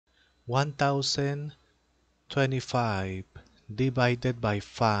1025 divided by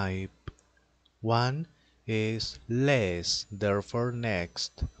 5. 1 is less, therefore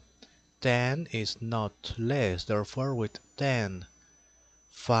next. 10 is not less, therefore with 10.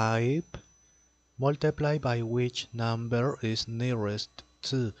 5 multiplied by which number is nearest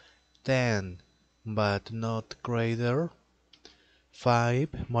to 10 but not greater.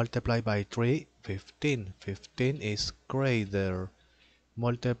 5 multiplied by 3, 15. 15 is greater.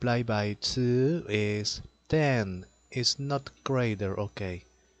 Multiplied by 2 is 10. It's not greater, okay.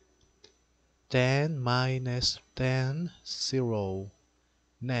 10 minus 10, 0.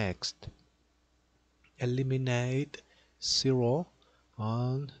 Next, eliminate 0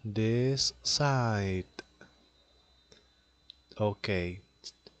 on this side. Okay,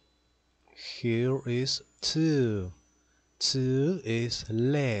 here is 2. 2 is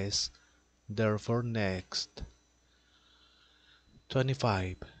less, therefore next.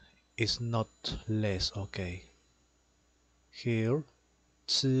 25 is not less, okay. Here,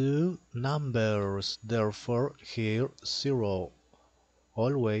 2 numbers, therefore here 0.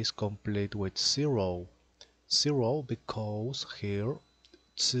 Always complete with 0. 0 because here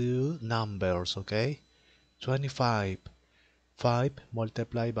 2 numbers, okay? 25. 5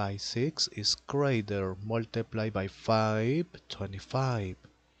 multiplied by 6 is greater. Multiplied by 5, 25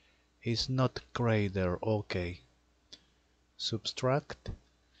 is not greater, okay. Subtract.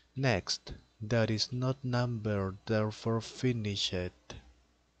 Next, that is not numbered, therefore finish it.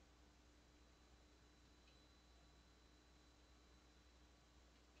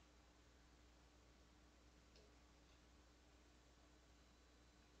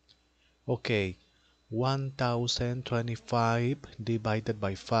 Okay, 1025 divided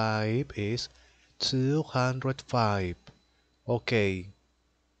by 5 is 205. Okay,